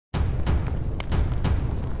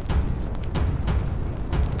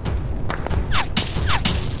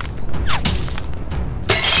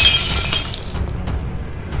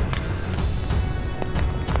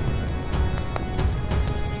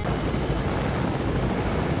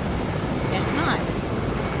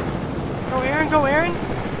go, Aaron?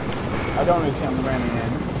 I don't really see him running in.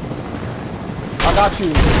 I got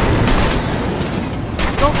you.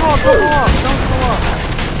 Don't go up, don't go up, don't go up.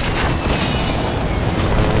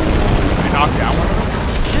 I knocked down one of them.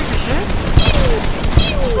 Shit.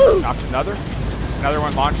 Knocked another. Another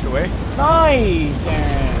one launched away. Nice,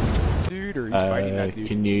 Aaron. Dude, or he's fighting that dude.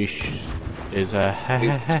 Can you is a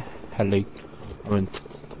heli coming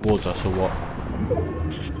towards us or what?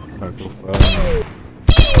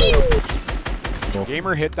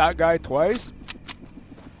 Gamer hit that guy twice.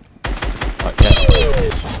 Right, yeah,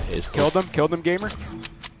 it's Killed him, Gamer.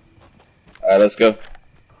 Alright, let's go.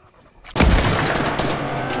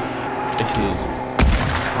 This is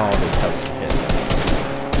hard as hell to hit.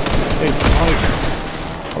 Dude, how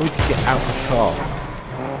would you get out of the car?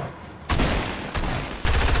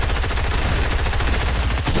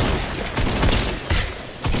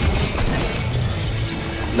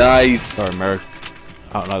 Nice. Sorry, Merrick.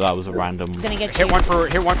 Oh no, that was a random. Gonna get Hit one for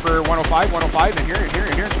 105, and here, and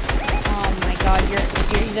here. Oh my god, you're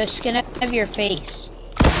the skin of your face.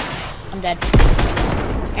 I'm dead.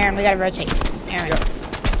 Aaron, we gotta rotate. Aaron. Yep.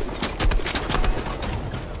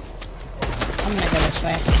 I'm gonna go this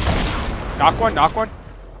way. Knock one.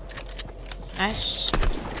 Nice.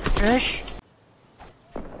 Fish.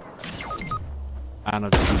 And I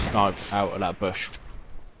just sniped out of that bush.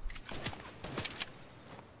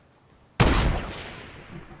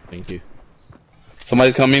 Thank you.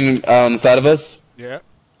 Somebody's coming on the side of us. Yeah.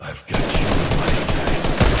 I've got you in my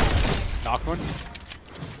sights. Knock one.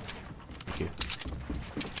 Thank you.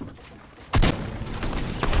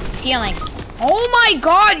 Ceiling. Oh my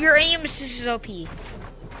god, your aim assist is OP.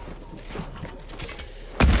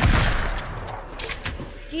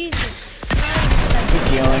 Jesus Christ. Good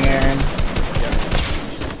healing, Aaron.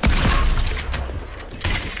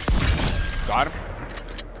 Got him.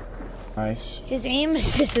 Nice. His aim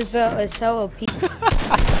assist is so OP.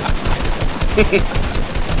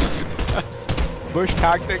 Bush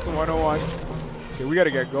Tactics 101. Okay, we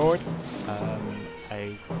gotta get going. I thought.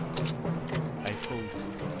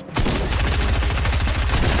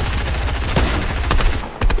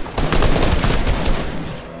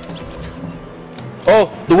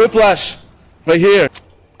 Oh, the whiplash! Right here.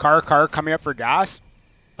 Car coming up for gas.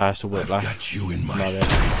 That's a whiplash. I've got you in my No,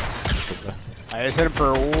 sights. I just hit him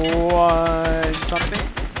for one something.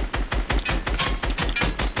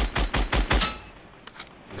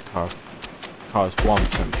 The car's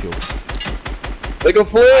 1% fuel. They go I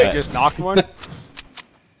fly. just knocked one.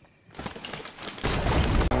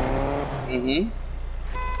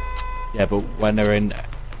 Yeah, but when they're in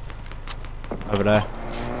over there.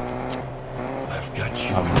 I've got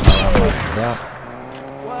you in my sights.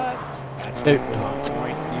 What? That's Dude. not the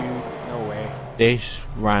point, dude. No way. This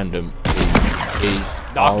random is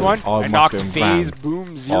Knocked one. I knocked fucking phase rammed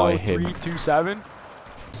boom by him. 0327.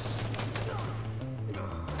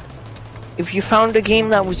 If you found a game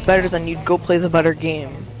that was better, then you'd go play the better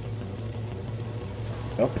game.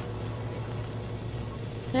 Yep.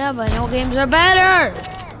 Yeah, but no games are better!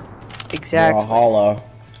 Exactly. Hollow.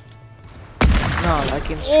 No, that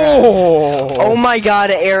game's trash. Oh! Oh my god,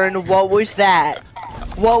 Aaron, what was that?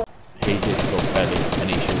 What? He just got belly and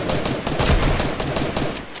he should have.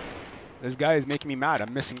 This guy is making me mad.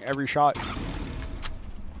 I'm missing every shot.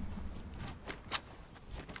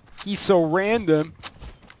 He's so random.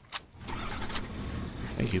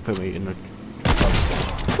 Thank you, put me in the.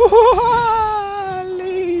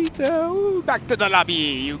 Later. Back to the lobby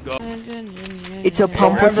you go. It's a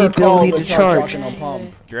pump with the ability to charge.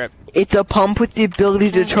 Drip. It's a pump with the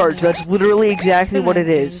ability to charge. That's literally exactly what it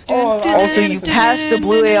is. Also, you passed the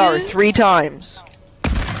blue AR 3 times.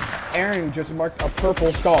 Aaron just marked a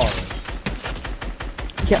purple scar.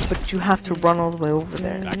 Yeah, but you have to run all the way over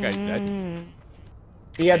there. That guy's dead.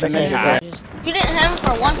 He had the ninja grab. You didn't hit him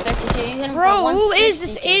for 152, you hit him for 162. Bro, who is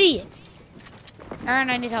this idiot? Aaron,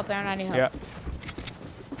 I need help, Aaron, I need help. Yeah.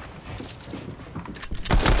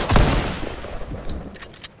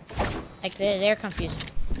 Like, they're confusing.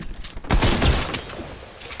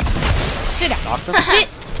 Sit down. Knocked him. Sit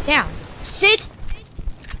down. Sit.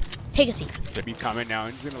 Take a seat. Should be coming now.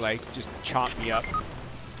 He's gonna like just chomp me up.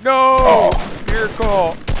 No!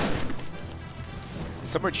 Miracle! Did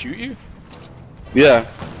someone shoot you? Yeah.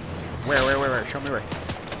 Where? Show me where.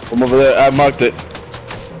 I'm over there. I marked it.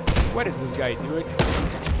 What is this guy doing?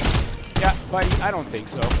 Yeah, buddy, I don't think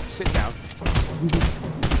so. Sit down.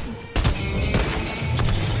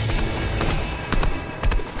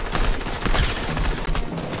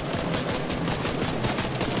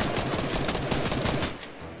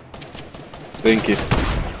 Thank you.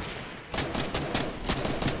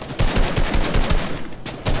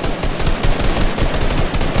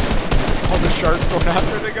 going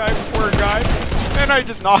after the guy, poor guy, and I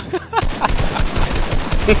just knocked.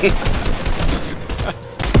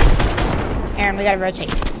 Aaron, we gotta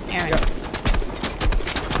rotate. Aaron. Yeah.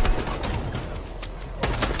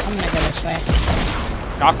 I'm gonna go this way.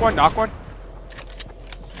 Knock one, knock one.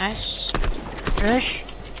 Nice. Finish.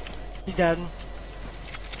 He's dead.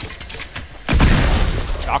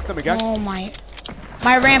 Knock them again. Oh my.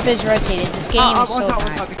 My ramp is rotated. This game is so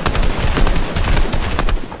bad.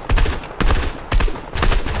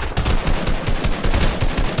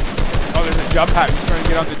 Oh, there's a jump pad. He's trying to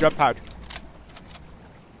get on the jump pad.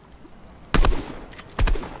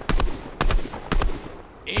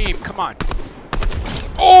 Aim, come on.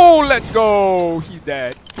 Oh, let's go. He's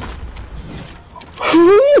dead.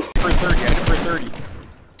 For 30, I hit him for 30.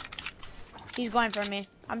 He's going for me.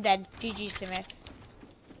 I'm dead. GG's to me.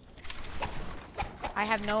 I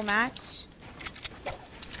have no mats.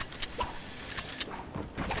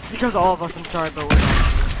 Because all of us, I'm sorry, but we're...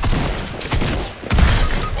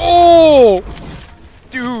 Oh!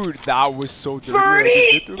 Dude, that was so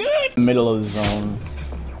dirty. Middle of the zone.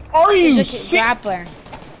 Are you There's a sick? grappler.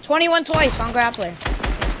 21 twice on grappler.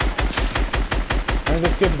 And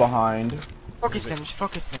this kid's behind. Focus them, just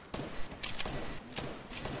focus them.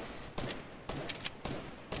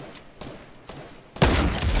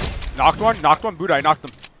 Knocked one, Buddha, I knocked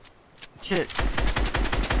him. Shit.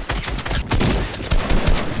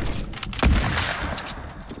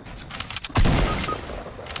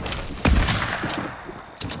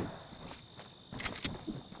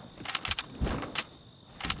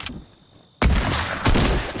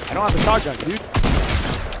 I don't have a shotgun, dude.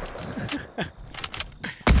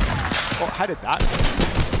 Oh, how did that?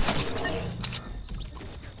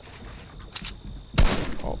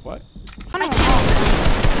 Oh, what?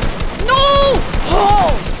 No! Oh!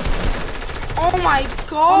 Oh my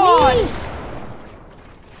god!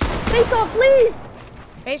 Face off, please!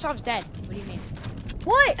 Face off's dead. What do you mean?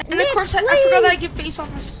 What? And of course, I forgot that I get face off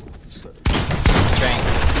my...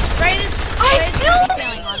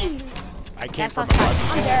 I came That's from not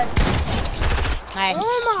above. I'm dead. Nice.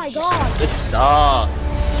 Oh my god. Good stuff.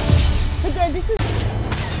 Look, this is...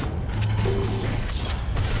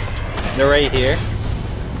 They're right here.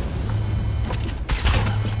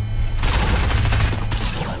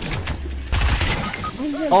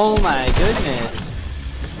 Oh my goodness.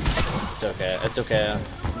 It's okay. It's okay.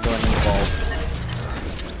 I'm going involved.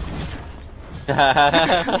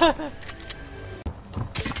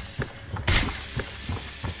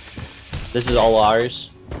 This is all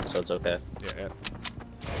ours, so it's okay. Yeah.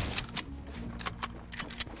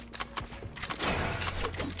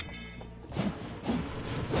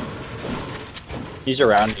 He's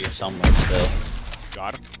around here somewhere still.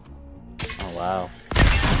 Got him. Oh wow.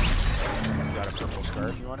 Got a purple scar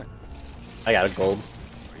if you want it. I got a gold.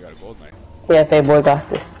 Oh, you got a gold knife. TFA boy got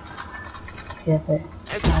this. TFA.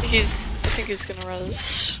 I think he's gonna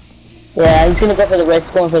res. Yeah, he's gonna go for the rift.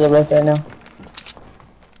 He's going for the rift right now.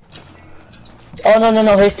 Oh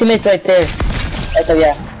no, his teammate's right there. Right there,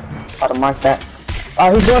 yeah. Gotta mark that.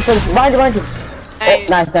 Oh, he's going for the behind you. Oh,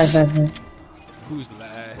 nice. Who's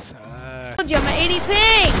last? I'm at 80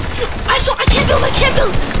 ping! I can't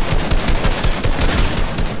build!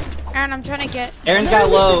 Aaron, I'm trying to get... Aaron's got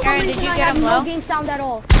low. Aaron, did you get him low? No game sound at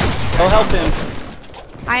all. Go help him.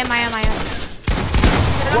 I am.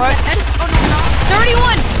 What? Oh no,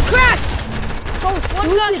 31! Crack! Oh, One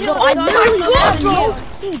gun kill! I literally got bro.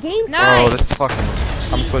 See, game Nice! Oh, that's fucking.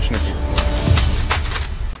 I'm switching it.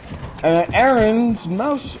 Aaron's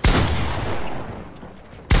mouse.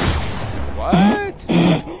 What?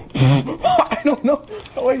 I don't know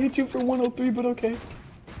how I hit you for 103, but okay.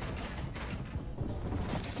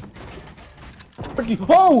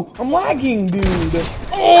 Oh, I'm lagging, dude.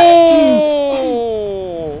 Oh!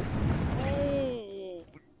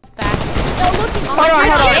 Back. No, looking on. I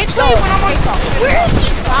can't play when I'm on top. Where is he?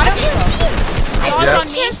 I can't see him. I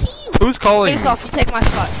can't see him. Who's calling Face me? off, you take my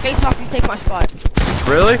spot. Face off, you take my spot.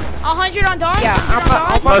 Really? 100 on Dawn? Yeah, 100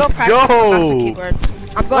 on Dawn? Let's practice the go! keyboard.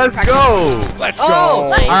 I'm going Let's to practice. go! Let's go!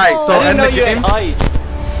 Oh, Alright, so I didn't end know the you had game. height.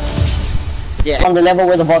 Yeah. On the level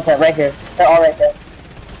where the vault's at, right here. They're all right there.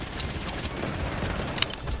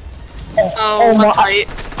 Oh, my- that's right.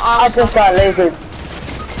 I just got lasered.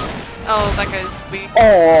 Oh, that guy's weak.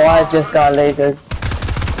 Oh, I just got lasered.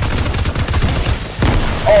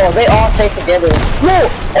 Oh, they all stay together. No!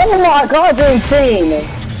 Oh my god, they're insane!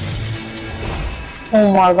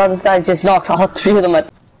 Oh my god, this guy just knocked all three of them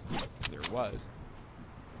at... There was.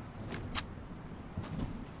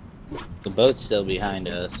 The boat's still behind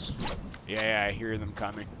us. Yeah, I hear them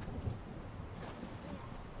coming.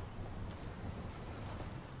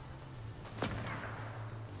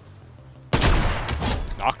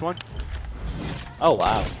 Knocked one. Oh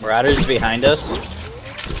wow, Marauders behind us.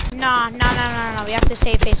 No. We have to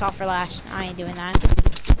save face off for last. I ain't doing that.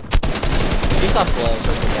 Face off slow.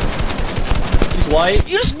 So it's okay. He's white.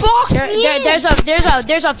 You just boxed me. There's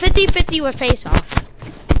a 50-50 with face off.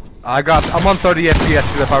 I'm on 30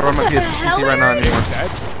 FPS if I run my PC right now anymore.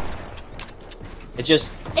 It's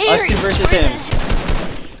just us two versus him.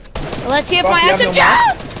 Let's see if my SMG.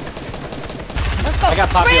 Let's go. I got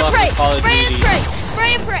Poppy off in Call of Duty.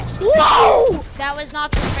 Spray and pray. Whoa! That was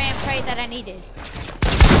not the spray and pray that I needed.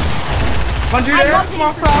 I love come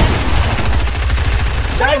on, Frost.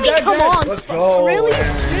 Come on. Let's go. Really?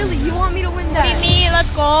 Really? You want me to win that? Me,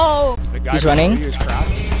 let's go. The guy He's running.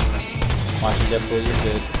 Watching Deadpool, you're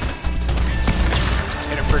good.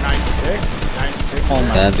 Hit him for 96. 96. Oh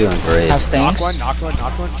my. That's doing great. Have stings. Knock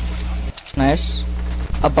one. Nice.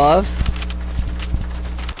 Above.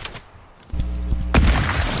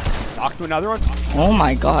 Knocked another one. Oh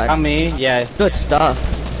my god. On me, yeah. Good stuff.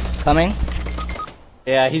 Coming.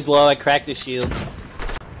 Yeah, he's low. I cracked his shield.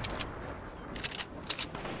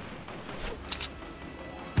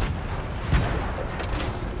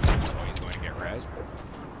 Oh, he's going to get rezzed.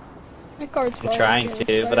 My card's I'm trying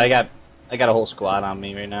to, but I got a whole squad on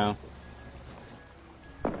me right now.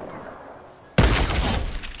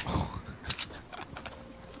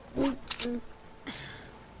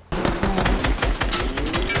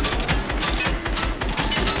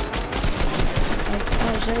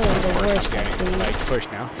 Like push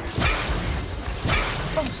now.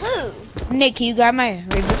 From who? Nick, can you grab my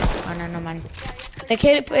reboot? Oh no, man. The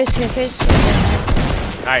kid is confused.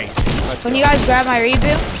 Nice. Let's When go. you guys grab my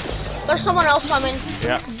reboot, There's someone else coming.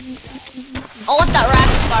 Yeah. I want that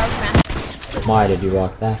rapid fire, man. Why did you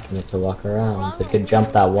walk back? You need to walk around. You could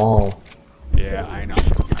jump that wall. Yeah, I know.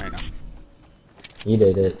 You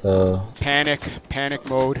did it though. Panic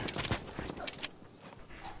mode.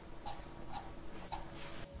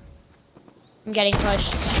 I'm getting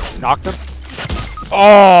pushed. Knocked him.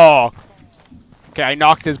 Oh! Okay, I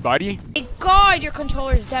knocked his buddy. My God, your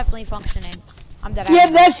controller is definitely functioning. I'm dead.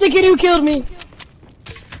 Yeah, that's the kid who killed me.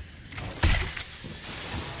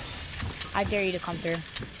 I dare you to come through.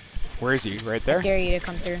 Where is he? Right there? I dare you to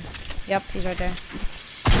come through. Yep, he's right there.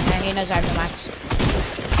 And he knows I have the max.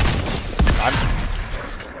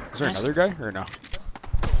 Is there another guy or no?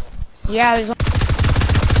 Yeah, there's one.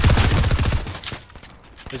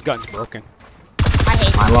 His gun's broken. I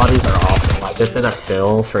hate My lobbies are awful. I just did a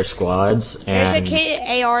fill for squads There's a and kid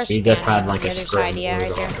AR he just had on like the a other sprint. side, yeah,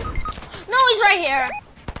 right there. No, he's right here.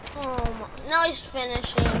 Oh, now he's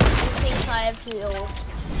finishing. He thinks I have heals.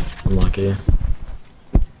 Unlucky.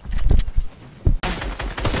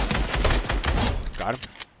 Got him.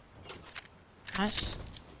 Nice.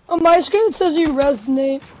 On my screen it says you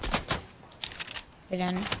resonate.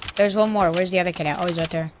 There's one more. Where's the other kid at? Oh, he's right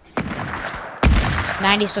there.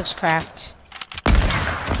 96 cracked.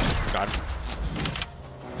 Got him.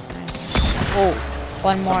 Nice. Oh,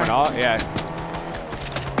 one more. Someone else? Yeah.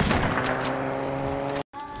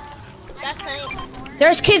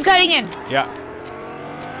 There's kids gutting in. Yeah.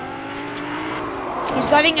 He's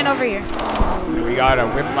gutting in over here. And we got a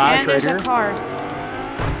whiplash And right there's here. a car.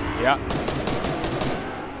 Yeah.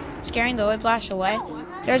 Scaring the whiplash away.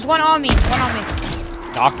 There's one on me. One on me.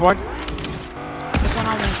 Knocked one. There's one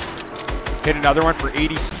on me. Hit another one for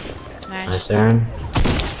 80. Nice, Darren.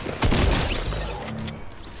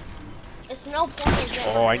 It's no point.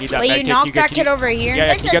 Oh, I need that Wait, med you kit. knocked that kid over here?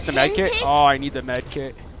 Yeah, can you Like get the the med pin kit? kit? Oh, I need the med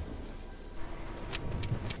kit.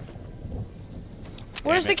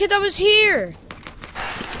 Where's the kid that was here?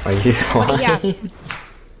 Are you Yeah. lying?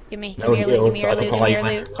 Give me No your loot, give heals, me so your I loot, don't know give why me you your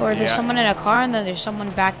went loot. this Or there's Yeah. someone in a car and then there's someone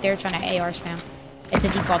back there trying to AR spam. It's a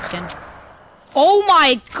default skin. Oh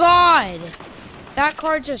my god! That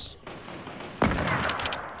car just...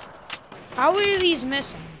 How are these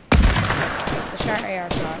missing? The shot AR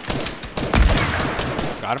shot.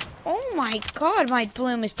 Got him. Oh my god, my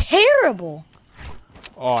bloom is terrible!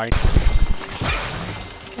 Oh, I.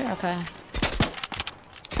 Okay.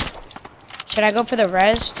 Should I go for the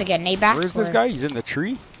res to get Nate back? Where's this or- guy? He's in the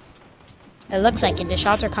tree? It looks like it. The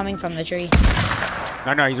shots are coming from the tree.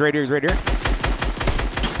 No, he's right here. He's right here.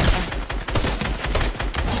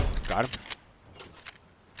 Got him.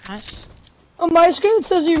 Nice. On my screen it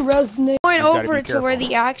says you resonate. Going Just gotta over be to where careful.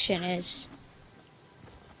 the action is.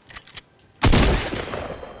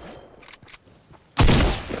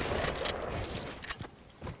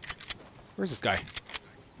 Where's this guy?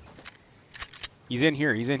 He's in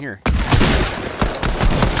here. He's in here.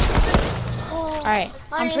 Alright,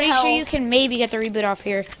 I'm need pretty sure help. you can maybe get the reboot off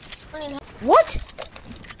here. What?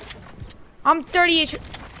 I'm 38.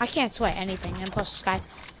 I can't sweat anything, and plus the sky.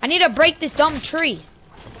 I need to break this dumb tree.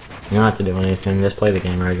 You don't have to do anything, just play the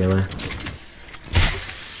game regular.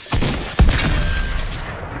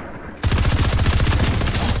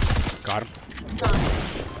 Got him.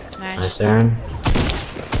 Nice, Aaron.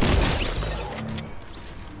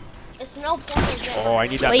 It's no point in getting. Oh, I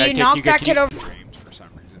need that. Wait, med you kit. knocked get that to kid use over. frames for some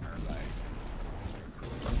reason, or like,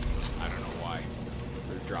 I don't know why.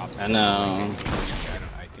 They're dropping. I know.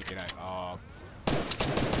 I think it. Oh.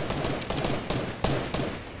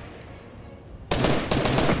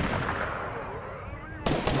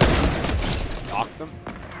 Knocked them.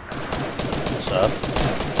 What's up?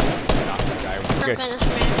 Knocked the guy. We're good. Finish,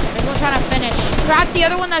 man. There's one trying to finish. Crack the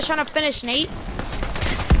other one that's trying to finish, Nate.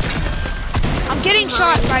 I'm getting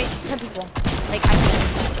shot by 10 people. Like, I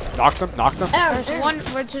can't. Knocked them. Knocked them.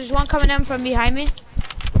 There's one coming in from behind me.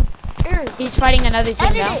 He's fighting another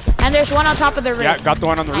team now. And there's one on top of the roof. Yeah, got the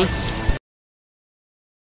one on the roof. Nice.